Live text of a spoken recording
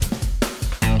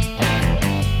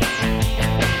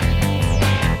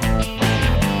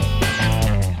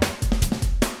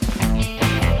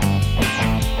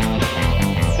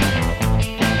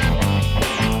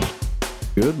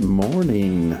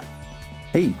morning.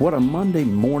 Hey, what a Monday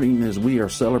morning as we are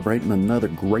celebrating another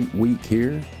great week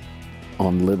here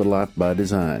on Live a Life by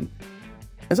Design.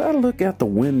 As I look out the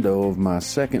window of my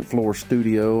second floor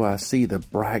studio, I see the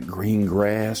bright green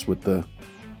grass with the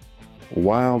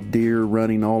wild deer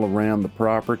running all around the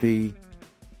property.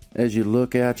 As you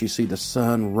look out, you see the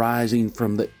sun rising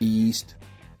from the east.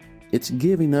 It's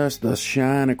giving us the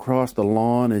shine across the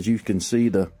lawn. As you can see,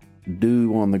 the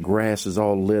dew on the grass is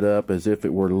all lit up as if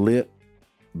it were lit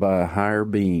by a higher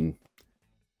being.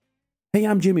 Hey,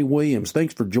 I'm Jimmy Williams.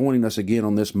 Thanks for joining us again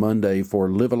on this Monday for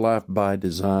Live a Life by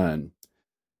Design.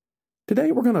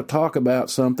 Today we're going to talk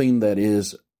about something that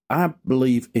is, I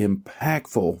believe,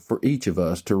 impactful for each of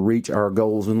us to reach our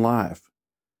goals in life.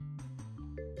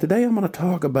 Today I'm going to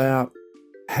talk about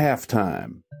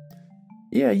halftime.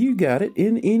 Yeah, you got it.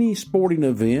 In any sporting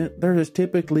event, there is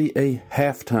typically a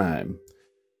halftime.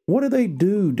 What do they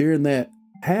do during that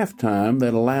halftime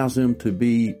that allows them to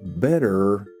be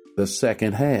better the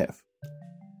second half?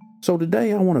 So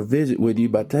today I want to visit with you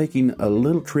by taking a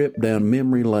little trip down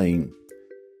memory lane.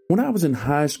 When I was in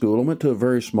high school, I went to a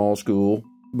very small school,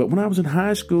 but when I was in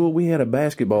high school, we had a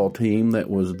basketball team that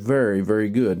was very, very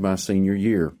good my senior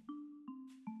year.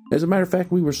 As a matter of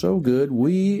fact, we were so good,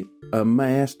 we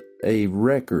amassed a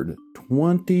record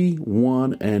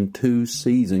 21-2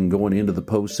 season going into the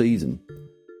postseason.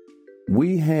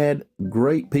 We had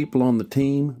great people on the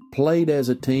team, played as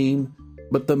a team,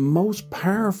 but the most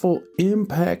powerful,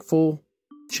 impactful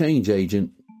change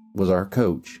agent was our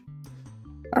coach.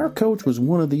 Our coach was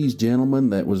one of these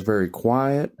gentlemen that was very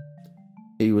quiet.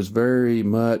 He was very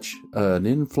much an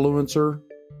influencer.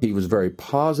 He was very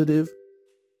positive.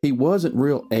 He wasn't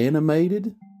real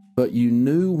animated, but you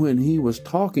knew when he was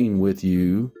talking with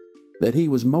you that he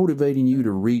was motivating you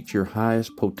to reach your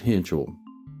highest potential.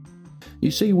 You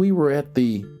see, we were at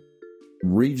the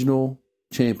regional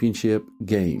championship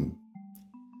game.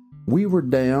 We were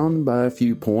down by a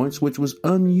few points, which was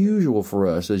unusual for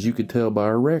us, as you could tell by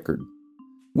our record.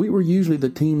 We were usually the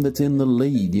team that's in the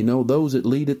lead. You know, those that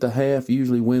lead at the half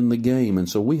usually win the game. And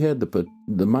so we had the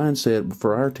mindset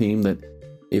for our team that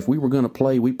if we were going to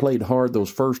play, we played hard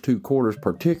those first two quarters,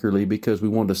 particularly because we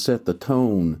wanted to set the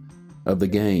tone of the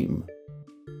game.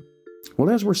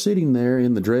 Well, as we're sitting there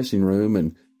in the dressing room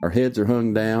and our heads are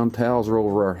hung down, towels are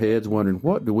over our heads, wondering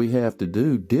what do we have to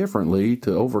do differently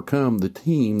to overcome the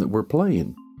team that we're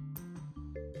playing.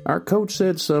 Our coach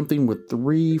said something with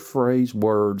three phrase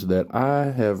words that I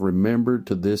have remembered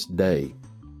to this day.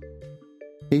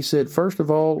 He said, first of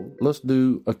all, let's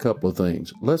do a couple of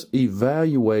things. Let's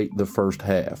evaluate the first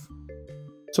half.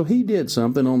 So he did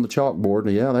something on the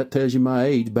chalkboard. Yeah, that tells you my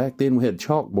age. Back then we had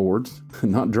chalkboards,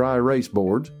 not dry erase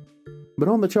boards. But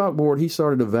on the chalkboard, he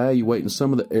started evaluating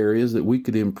some of the areas that we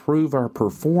could improve our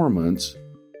performance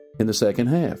in the second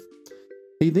half.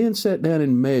 He then sat down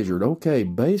and measured, okay,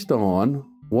 based on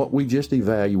what we just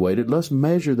evaluated, let's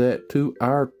measure that to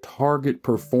our target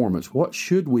performance. What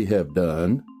should we have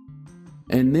done?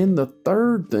 And then the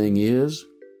third thing is,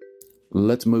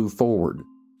 let's move forward.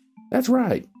 That's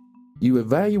right. You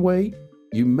evaluate,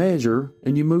 you measure,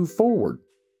 and you move forward.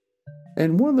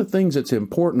 And one of the things that's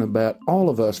important about all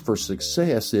of us for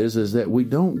success is that we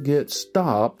don't get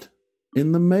stopped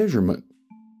in the measurement.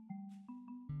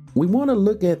 We want to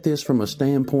look at this from a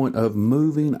standpoint of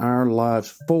moving our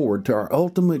lives forward to our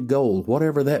ultimate goal,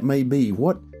 whatever that may be,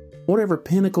 whatever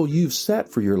pinnacle you've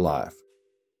set for your life.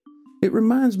 It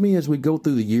reminds me as we go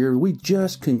through the year, we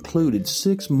just concluded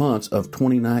 6 months of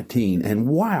 2019, and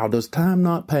wow, does time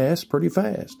not pass pretty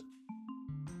fast.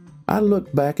 I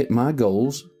look back at my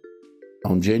goals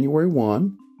on January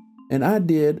 1, and I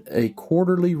did a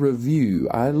quarterly review.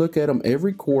 I look at them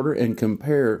every quarter and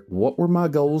compare what were my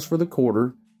goals for the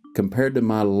quarter compared to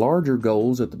my larger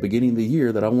goals at the beginning of the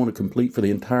year that I want to complete for the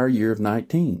entire year of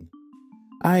 19.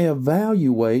 I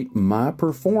evaluate my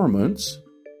performance.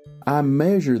 I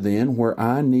measure then where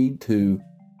I need to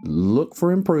look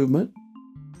for improvement,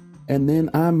 and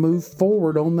then I move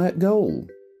forward on that goal.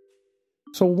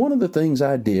 So one of the things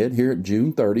I did here at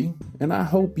June 30, and I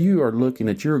hope you are looking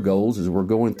at your goals as we're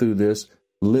going through this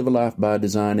Live a Life by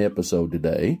Design episode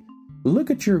today, look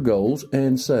at your goals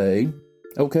and say,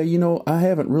 okay, you know, I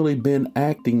haven't really been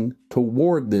acting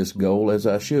toward this goal as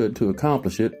I should to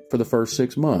accomplish it for the first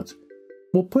 6 months.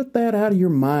 Well, put that out of your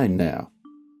mind now.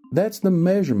 That's the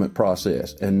measurement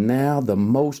process. And now the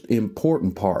most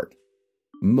important part,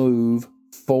 move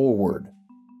forward.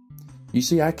 You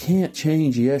see, I can't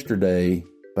change yesterday,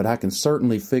 but I can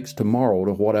certainly fix tomorrow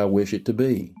to what I wish it to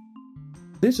be.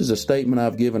 This is a statement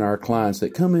I've given our clients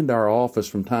that come into our office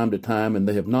from time to time and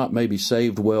they have not maybe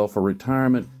saved well for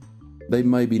retirement. They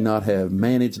maybe not have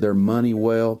managed their money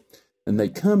well. And they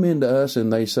come into us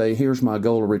and they say, here's my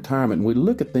goal of retirement. And we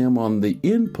look at them on the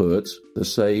inputs, the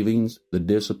savings, the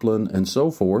discipline, and so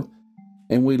forth.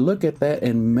 And we look at that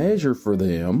and measure for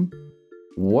them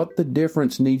what the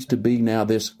difference needs to be now,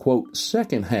 this, quote,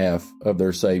 second half of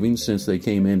their savings since they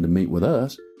came in to meet with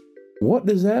us. What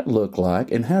does that look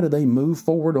like, and how do they move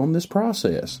forward on this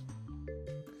process?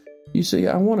 You see,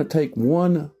 I want to take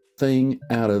one thing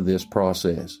out of this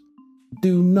process.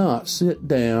 Do not sit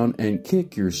down and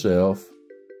kick yourself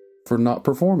for not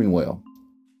performing well.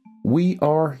 We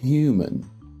are human.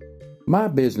 My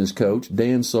business coach,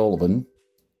 Dan Sullivan,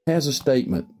 has a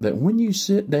statement that when you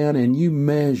sit down and you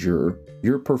measure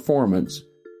your performance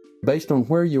based on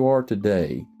where you are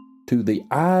today to the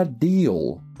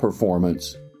ideal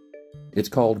performance, it's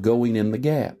called going in the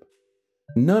gap.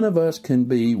 None of us can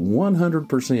be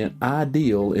 100%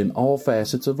 ideal in all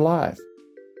facets of life.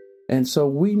 And so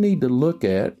we need to look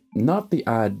at not the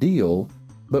ideal,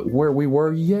 but where we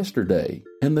were yesterday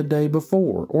and the day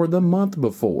before, or the month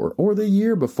before, or the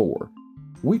year before.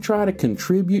 We try to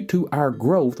contribute to our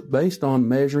growth based on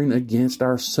measuring against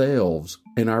ourselves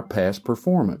and our past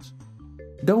performance.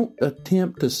 Don't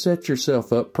attempt to set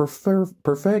yourself up for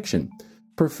perfection.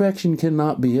 Perfection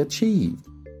cannot be achieved.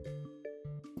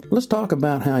 Let's talk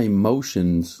about how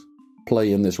emotions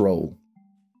play in this role.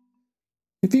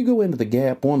 If you go into the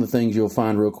gap, one of the things you'll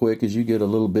find real quick is you get a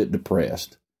little bit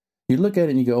depressed. You look at it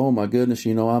and you go, oh my goodness,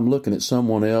 I'm looking at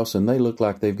someone else and they look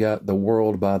like they've got the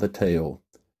world by the tail.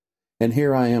 And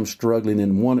here I am struggling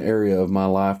in one area of my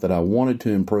life that I wanted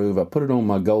to improve. I put it on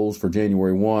my goals for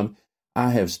January 1. I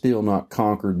have still not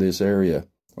conquered this area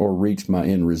or reached my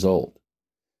end result.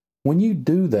 When you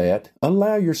do that,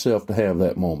 allow yourself to have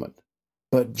that moment.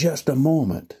 But just a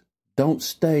moment. Don't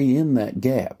stay in that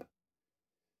gap.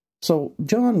 So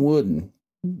John Wooden,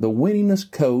 the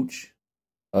winningest coach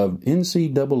of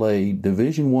NCAA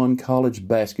Division I college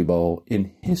basketball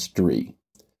in history,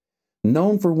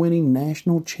 known for winning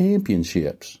national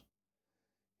championships.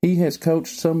 He has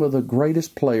coached some of the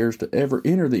greatest players to ever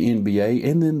enter the NBA,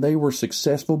 and then they were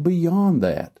successful beyond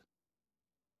that.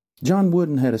 John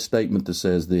Wooden had a statement that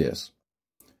says this: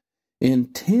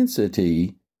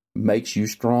 intensity makes you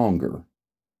stronger.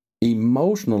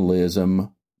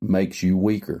 Emotionalism makes you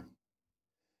weaker.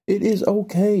 It is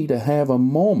okay to have a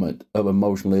moment of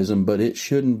emotionalism, but it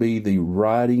shouldn't be the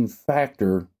riding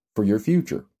factor for your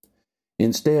future.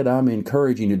 Instead, I'm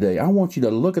encouraging you today. I want you to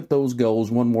look at those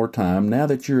goals one more time. Now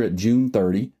that you're at June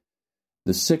 30,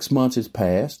 the 6 months has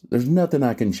passed. There's nothing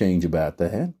I can change about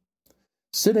that.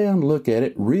 Sit down, look at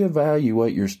it,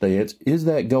 reevaluate your stance. Is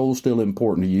that goal still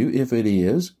important to you? If it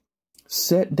is,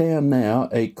 set down now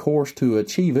a course to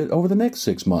achieve it over the next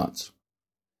 6 months.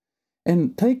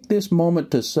 And take this moment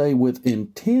to say with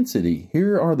intensity,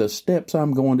 here are the steps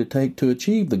I'm going to take to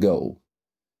achieve the goal.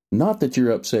 Not that you're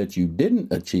upset you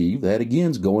didn't achieve. That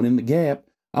again's going in the gap.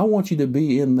 I want you to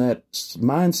be in that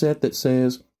mindset that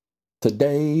says,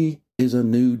 today is a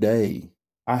new day.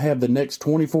 I have the next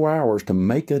 24 hours to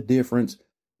make a difference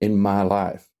in my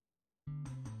life.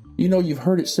 You've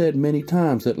heard it said many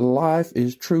times that life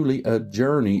is truly a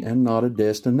journey and not a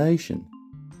destination.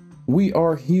 We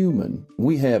are human.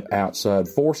 We have outside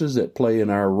forces that play in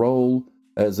our role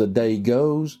as the day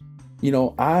goes.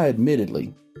 I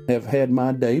admittedly have had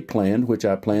my day planned, which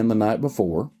I planned the night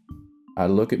before. I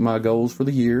look at my goals for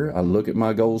the year. I look at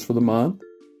my goals for the month.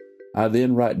 I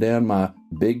then write down my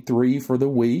big 3 for the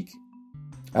week.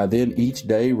 I then each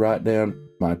day write down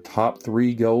my top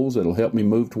 3 goals that'll help me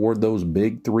move toward those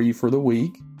big 3 for the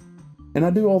week. And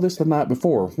I do all this the night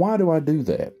before. Why do I do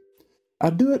that? I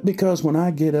do it because when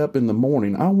I get up in the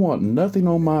morning, I want nothing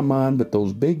on my mind but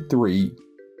those big 3.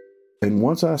 And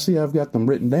once I see I've got them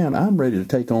written down, I'm ready to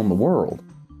take on the world.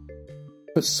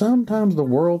 But sometimes the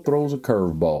world throws a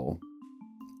curveball.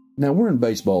 Now, we're in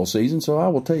baseball season, so I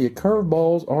will tell you,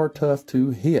 curveballs are tough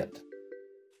to hit.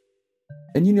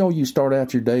 And you start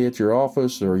out your day at your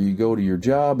office or you go to your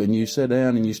job and you sit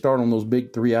down and you start on those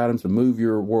big 3 items to move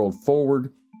your world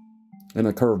forward, and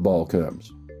a curveball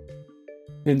comes.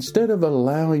 Instead of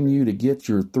allowing you to get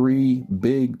your 3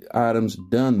 big items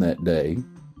done that day,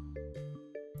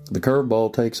 the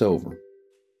curveball takes over.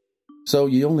 So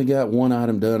you only got 1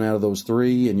 item done out of those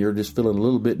 3 and you're just feeling a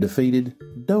little bit defeated.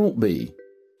 Don't be.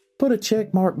 Put a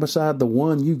check mark beside the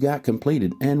one you got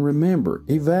completed, and remember,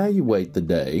 evaluate the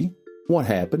day. What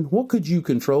happened? What could you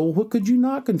control? What could you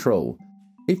not control?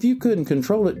 If you couldn't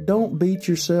control it, don't beat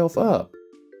yourself up.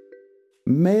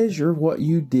 Measure what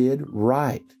you did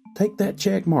right. Take that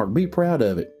check mark. Be proud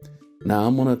of it. Now,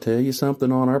 I'm going to tell you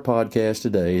something on our podcast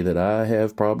today that I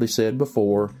have probably said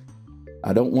before,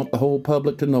 I don't want the whole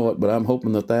public to know it, but I'm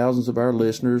hoping the thousands of our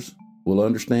listeners will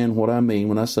understand what I mean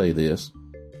when I say this.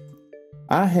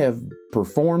 I have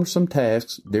performed some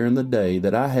tasks during the day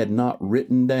that I had not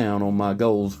written down on my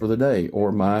goals for the day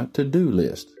or my to-do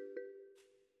list.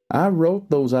 I wrote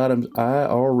those items I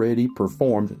already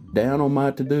performed down on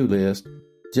my to-do list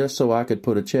just so I could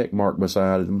put a check mark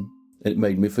beside them. It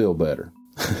made me feel better.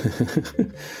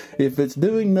 If it's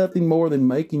doing nothing more than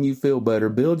making you feel better,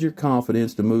 build your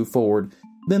confidence to move forward,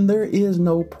 then there is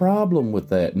no problem with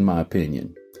that, in my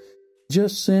opinion.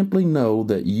 Just simply know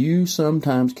that you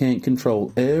sometimes can't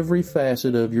control every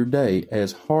facet of your day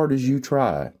as hard as you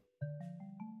try.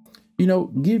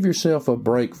 Give yourself a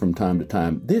break from time to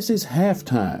time. This is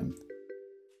halftime.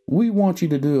 We want you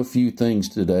to do a few things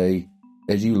today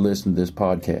as you listen to this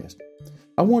podcast.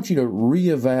 I want you to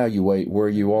reevaluate where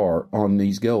you are on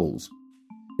these goals.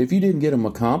 If you didn't get them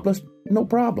accomplished, no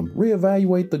problem.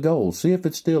 Reevaluate the goals. See if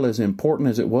it's still as important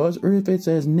as it was or if it's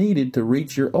as needed to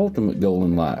reach your ultimate goal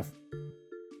in life.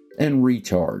 And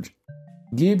recharge.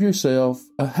 Give yourself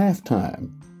a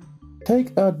halftime.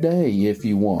 Take a day if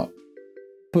you want.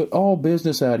 Put all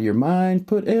business out of your mind.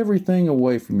 Put everything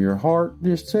away from your heart.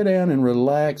 Just sit down and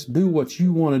relax. Do what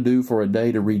you want to do for a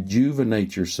day to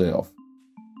rejuvenate yourself.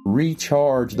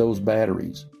 Recharge those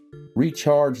batteries.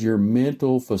 Recharge your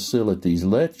mental facilities.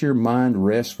 Let your mind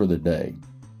rest for the day.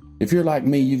 If you're like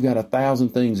me, you've got 1,000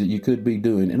 things that you could be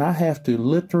doing, and I have to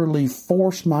literally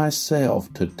force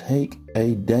myself to take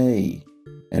a day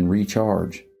and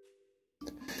recharge.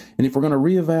 And if we're going to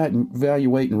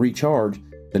reevaluate and recharge,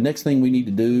 the next thing we need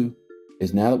to do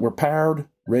is, now that we're powered,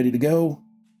 ready to go,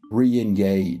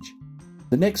 re-engage.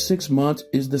 The next 6 months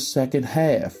is the second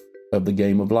half of the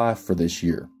game of life for this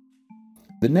year.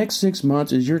 The next 6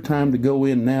 months is your time to go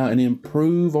in now and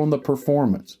improve on the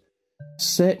performance.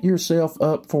 Set yourself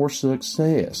up for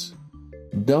success.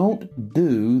 Don't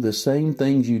do the same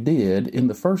things you did in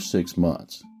the first 6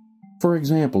 months. For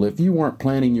example, if you weren't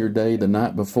planning your day the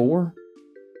night before,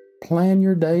 plan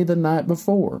your day the night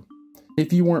before.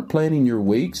 If you weren't planning your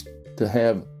weeks to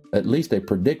have at least a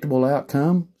predictable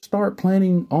outcome, start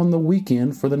planning on the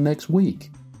weekend for the next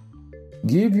week.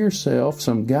 Give yourself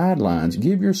some guidelines.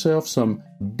 Give yourself some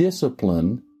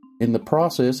discipline in the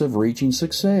process of reaching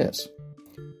success.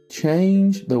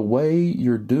 Change the way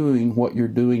you're doing what you're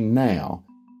doing now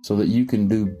so that you can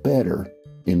do better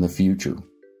in the future.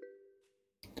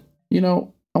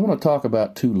 I want to talk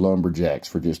about two lumberjacks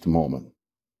for just a moment.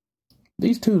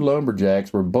 These two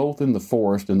lumberjacks were both in the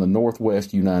forest in the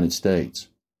northwest United States.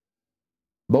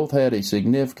 Both had a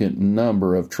significant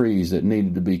number of trees that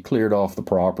needed to be cleared off the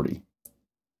property.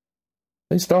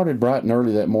 They started bright and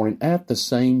early that morning at the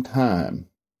same time.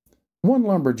 One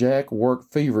lumberjack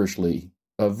worked feverishly.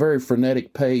 A very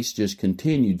frenetic pace, just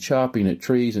continued chopping at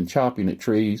trees and chopping at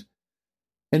trees.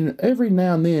 And every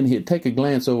now and then he'd take a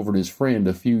glance over at his friend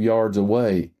a few yards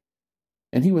away,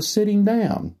 and he was sitting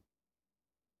down.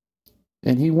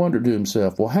 And he wondered to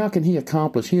himself, well, how can he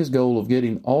accomplish his goal of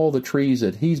getting all the trees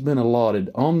that he's been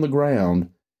allotted on the ground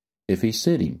if he's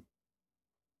sitting?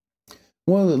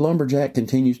 Well, the lumberjack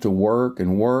continues to work,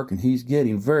 and he's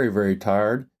getting very, very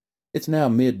tired. It's now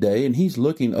midday, and he's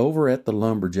looking over at the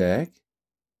lumberjack,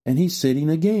 and he's sitting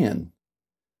again.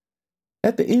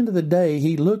 At the end of the day,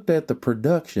 he looked at the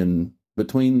production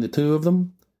between the two of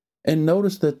them and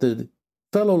noticed that the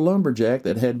fellow lumberjack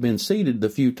that had been seated the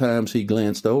few times he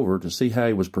glanced over to see how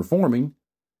he was performing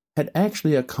had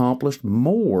actually accomplished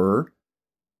more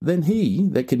than he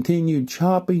that continued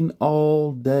chopping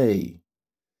all day.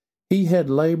 He had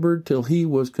labored till he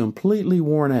was completely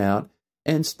worn out,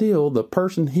 and still the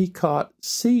person he caught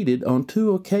seated on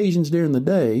 2 occasions during the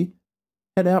day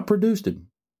had outproduced him.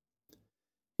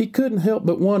 He couldn't help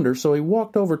but wonder, so he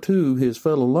walked over to his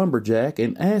fellow lumberjack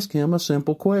and asked him a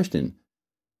simple question.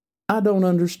 "I don't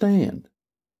understand."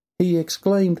 He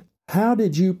exclaimed, "How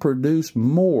did you produce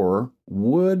more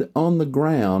wood on the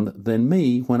ground than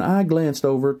me when I glanced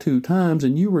over 2 times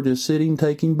and you were just sitting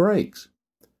taking breaks?"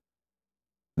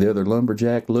 The other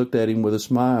lumberjack looked at him with a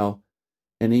smile,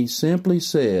 and he simply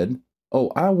said, "Oh,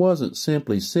 I wasn't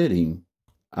simply sitting,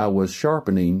 I was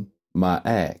sharpening my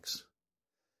axe."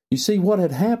 You see, what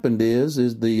had happened is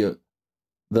the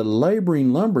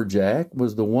laboring lumberjack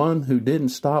was the one who didn't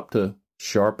stop to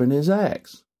sharpen his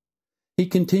axe. He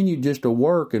continued just to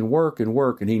work and work and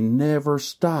work, and he never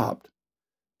stopped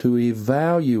to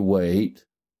evaluate,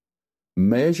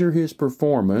 measure his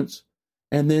performance,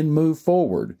 and then move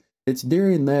forward. It's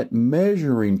during that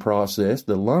measuring process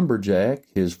the lumberjack,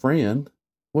 his friend,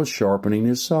 was sharpening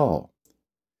his saw.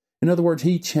 In other words,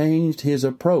 he changed his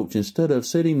approach. Instead of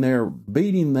sitting there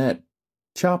beating that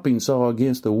chopping saw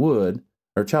against the wood,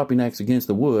 or chopping axe against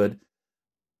the wood,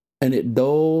 and it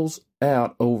dulls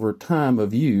out over time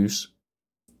of use,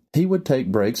 he would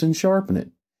take breaks and sharpen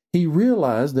it. He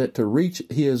realized that to reach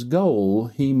his goal,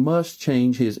 he must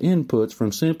change his inputs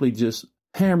from simply just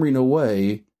hammering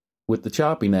away with the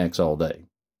chopping axe all day.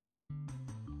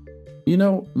 You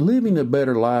know, living a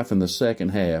better life in the second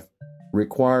half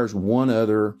requires one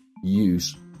other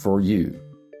use for you.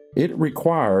 It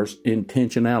requires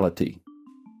intentionality.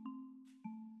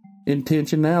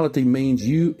 Intentionality means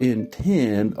you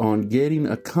intend on getting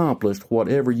accomplished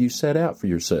whatever you set out for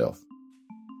yourself.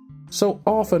 So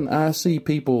often I see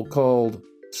people called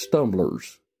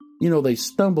stumblers. You know, they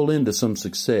stumble into some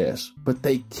success, but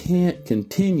they can't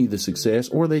continue the success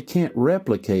or they can't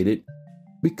replicate it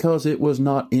because it was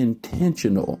not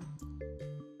intentional.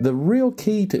 The real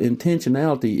key to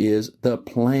intentionality is the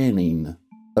planning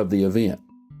of the event,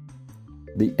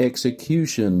 the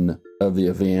execution of the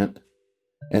event,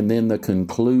 and then the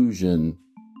conclusion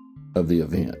of the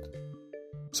event.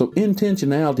 So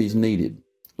intentionality is needed.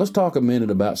 Let's talk a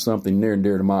minute about something near and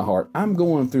dear to my heart. I'm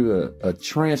going through a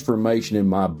transformation in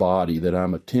my body that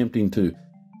I'm attempting to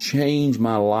change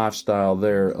my lifestyle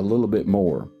there a little bit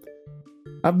more.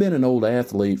 I've been an old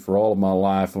athlete for all of my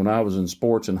life. When I was in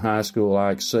sports in high school,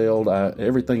 I excelled.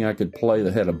 Everything I could play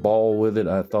that had a ball with it,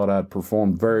 I thought I'd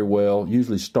performed very well.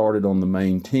 Usually started on the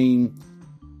main team.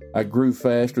 I grew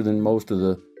faster than most of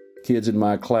the kids in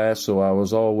my class, so I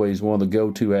was always one of the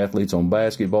go-to athletes on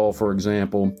basketball, for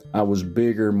example. I was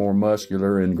bigger, more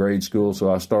muscular in grade school,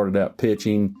 so I started out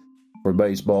pitching for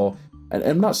baseball. And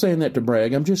I'm not saying that to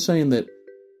brag. I'm just saying that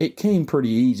it came pretty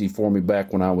easy for me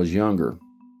back when I was younger.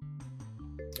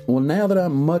 Well, now that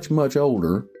I'm much, much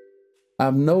older,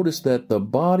 I've noticed that the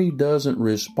body doesn't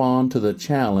respond to the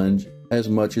challenge as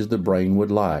much as the brain would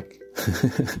like.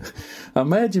 I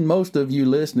imagine most of you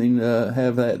listening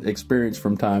have that experience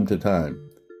from time to time.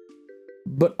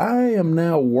 But I am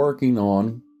now working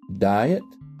on diet,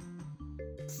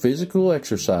 physical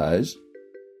exercise,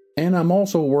 and I'm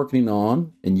also working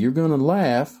on, and you're going to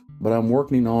laugh, but I'm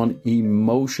working on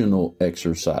emotional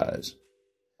exercise.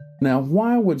 Now,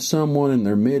 why would someone in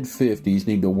their mid-50s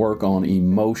need to work on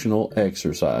emotional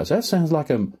exercise? That sounds like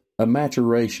a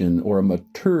maturation or a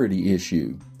maturity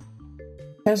issue.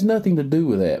 Has nothing to do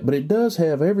with that, but it does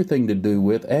have everything to do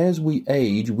with, as we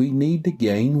age, we need to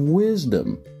gain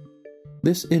wisdom.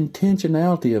 This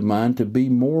intentionality of mine to be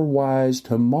more wise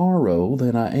tomorrow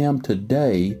than I am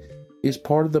today is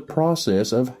part of the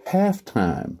process of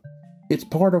halftime. It's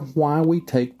part of why we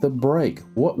take the break,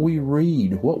 what we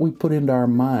read, what we put into our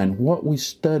mind, what we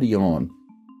study on.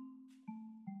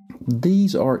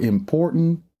 These are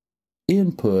important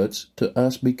inputs to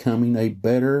us becoming a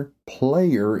better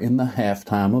player in the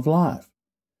halftime of life.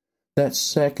 That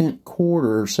second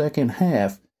quarter, second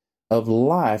half of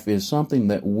life is something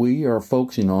that we are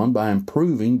focusing on by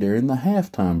improving during the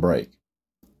halftime break.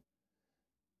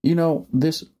 You know,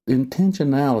 this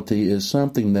intentionality is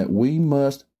something that we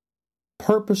must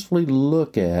purposefully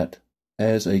look at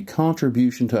as a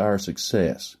contribution to our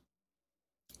success.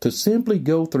 To simply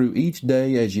go through each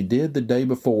day as you did the day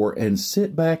before and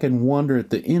sit back and wonder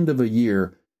at the end of a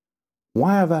year,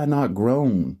 why have I not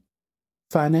grown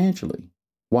financially?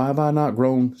 Why have I not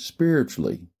grown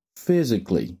spiritually,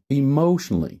 physically,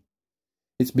 emotionally?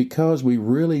 It's because we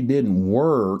really didn't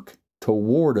work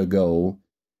toward a goal.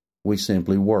 We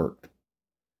simply worked.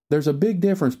 There's a big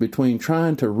difference between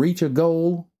trying to reach a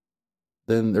goal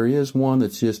than there is one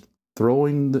that's just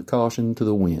throwing the caution to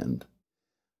the wind.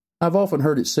 I've often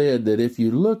heard it said that if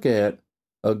you look at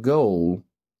a goal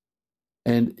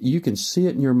and you can see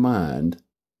it in your mind,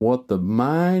 what the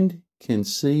mind can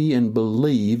see and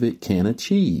believe it can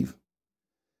achieve.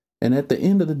 And at the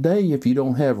end of the day, if you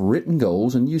don't have written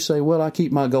goals and you say, well, I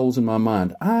keep my goals in my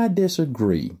mind, I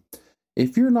disagree.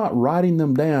 If you're not writing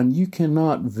them down, you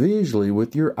cannot visually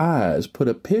with your eyes put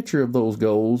a picture of those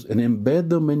goals and embed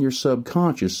them in your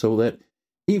subconscious so that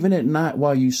even at night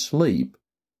while you sleep,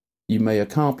 you may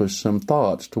accomplish some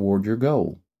thoughts toward your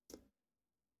goal.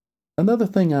 Another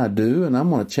thing I do, and I'm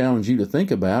going to challenge you to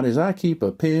think about, is I keep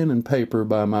a pen and paper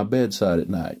by my bedside at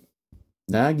night.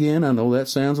 Now again, I know that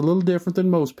sounds a little different than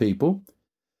most people,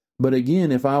 but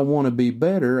again, if I want to be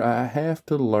better, I have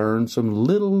to learn some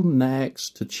little knacks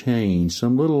to change,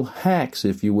 some little hacks,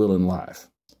 if you will, in life.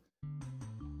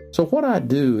 So what I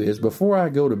do is before I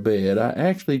go to bed, I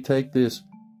actually take this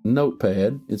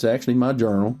notepad, it's actually my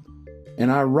journal,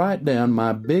 and I write down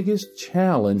my biggest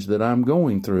challenge that I'm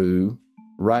going through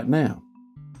right now,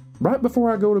 right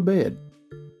before I go to bed.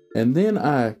 And then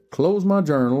I close my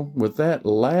journal with that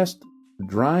last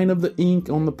drying of the ink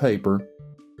on the paper,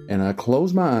 and I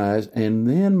close my eyes, and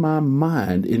then my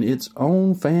mind, in its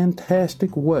own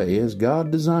fantastic way, as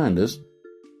God designed us,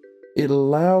 it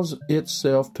allows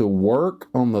itself to work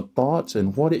on the thoughts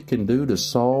and what it can do to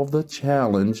solve the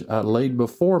challenge I laid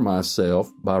before myself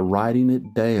by writing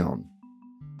it down.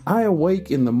 I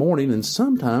awake in the morning, and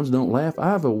sometimes, don't laugh,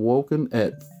 I've awoken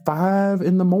at 5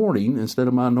 in the morning instead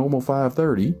of my normal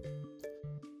 5:30,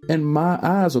 and my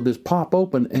eyes will just pop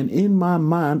open, and in my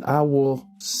mind I will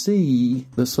see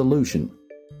the solution.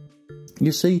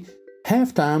 You see,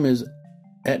 halftime is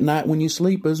at night when you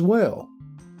sleep as well.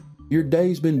 Your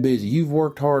day's been busy. You've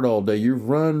worked hard all day. You've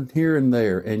run here and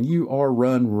there, and you are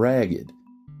run ragged.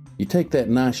 You take that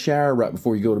nice shower right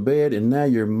before you go to bed, and now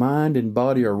your mind and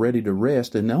body are ready to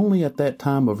rest, and only at that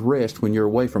time of rest when you're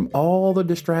away from all the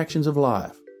distractions of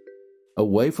life,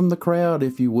 away from the crowd,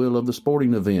 if you will, of the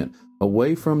sporting event,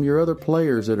 away from your other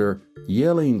players that are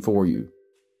yelling for you.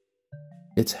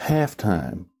 It's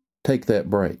halftime. Take that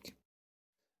break.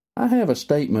 I have a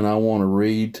statement I want to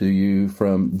read to you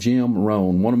from Jim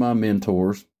Rohn, one of my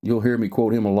mentors. You'll hear me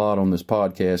quote him a lot on this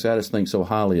podcast. I just think so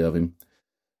highly of him.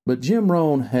 But Jim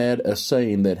Rohn had a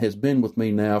saying that has been with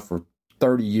me now for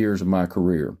 30 years of my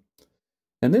career.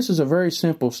 And this is a very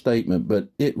simple statement, but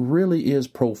it really is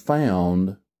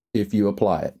profound if you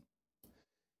apply it.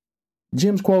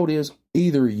 Jim's quote is,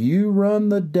 "Either you run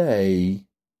the day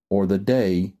or the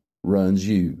day runs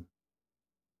you."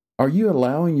 Are you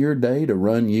allowing your day to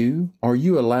run you? Are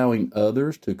you allowing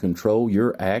others to control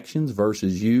your actions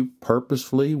versus you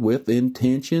purposefully, with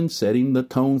intention, setting the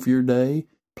tone for your day,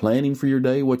 planning for your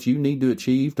day, what you need to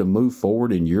achieve to move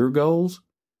forward in your goals?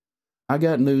 I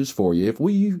got news for you.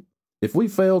 If we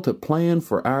fail to plan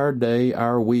for our day,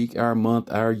 our week, our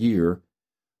month, our year,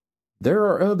 there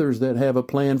are others that have a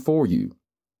plan for you.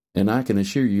 And I can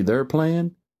assure you their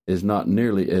plan is not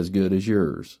nearly as good as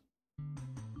yours.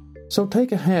 So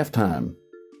take a halftime.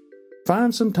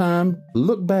 Find some time,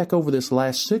 look back over this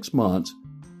last 6 months,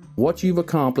 what you've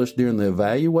accomplished during the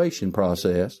evaluation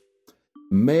process.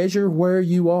 Measure where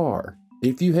you are.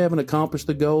 If you haven't accomplished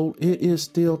the goal, it is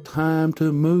still time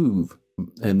to move,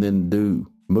 and then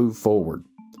move forward.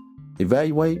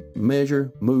 Evaluate,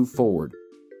 measure, move forward.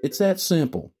 It's that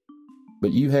simple.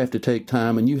 But you have to take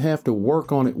time, and you have to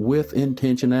work on it with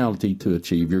intentionality to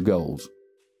achieve your goals.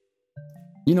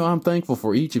 You know, I'm thankful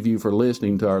for each of you for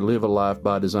listening to our Live a Life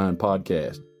by Design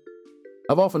podcast.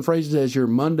 I've often phrased it as your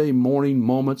Monday morning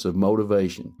moments of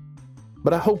motivation.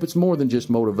 But I hope it's more than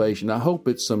just motivation. I hope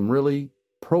it's some really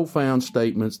profound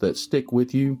statements that stick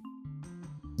with you,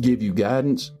 give you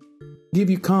guidance, give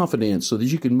you confidence so that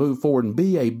you can move forward and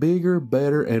be a bigger,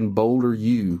 better, and bolder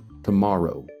you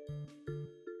tomorrow.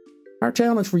 Our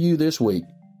challenge for you this week,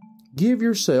 give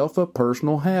yourself a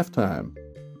personal halftime.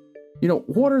 You know,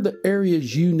 what are the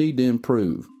areas you need to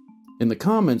improve? In the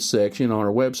comments section on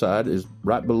our website is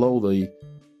right below the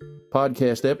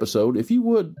podcast episode. If you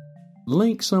would,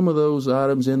 link some of those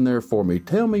items in there for me.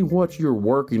 Tell me what you're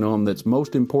working on that's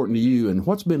most important to you and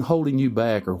what's been holding you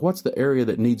back, or what's the area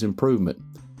that needs improvement.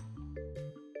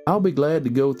 I'll be glad to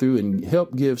go through and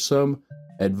help give some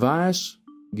advice,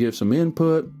 give some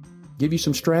input, give you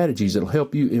some strategies that'll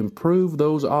help you improve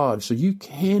those odds so you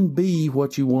can be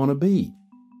what you want to be,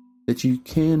 that you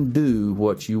can do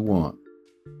what you want.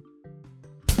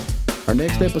 Our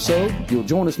next episode, you'll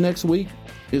join us next week,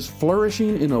 is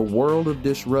Flourishing in a World of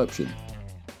Disruption.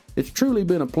 It's truly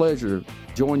been a pleasure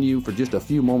joining you for just a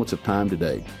few moments of time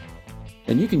today.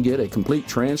 And you can get a complete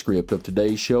transcript of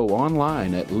today's show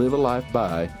online at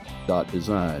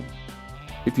livealifeby.design.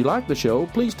 If you like the show,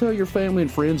 please tell your family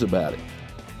and friends about it.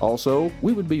 Also,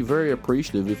 we would be very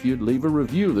appreciative if you'd leave a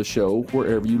review of the show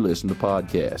wherever you listen to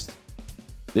podcasts.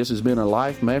 This has been a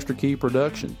Life Master Key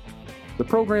production. The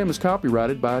program is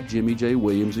copyrighted by Jimmy J.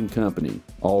 Williams and Company,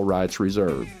 all rights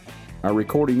reserved. Our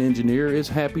recording engineer is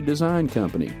Happy Design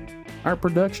Company. Our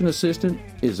production assistant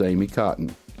is Amy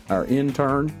Cotton. Our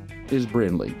intern is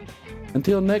Brindley.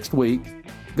 Until next week,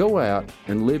 go out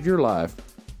and live your life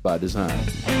by design.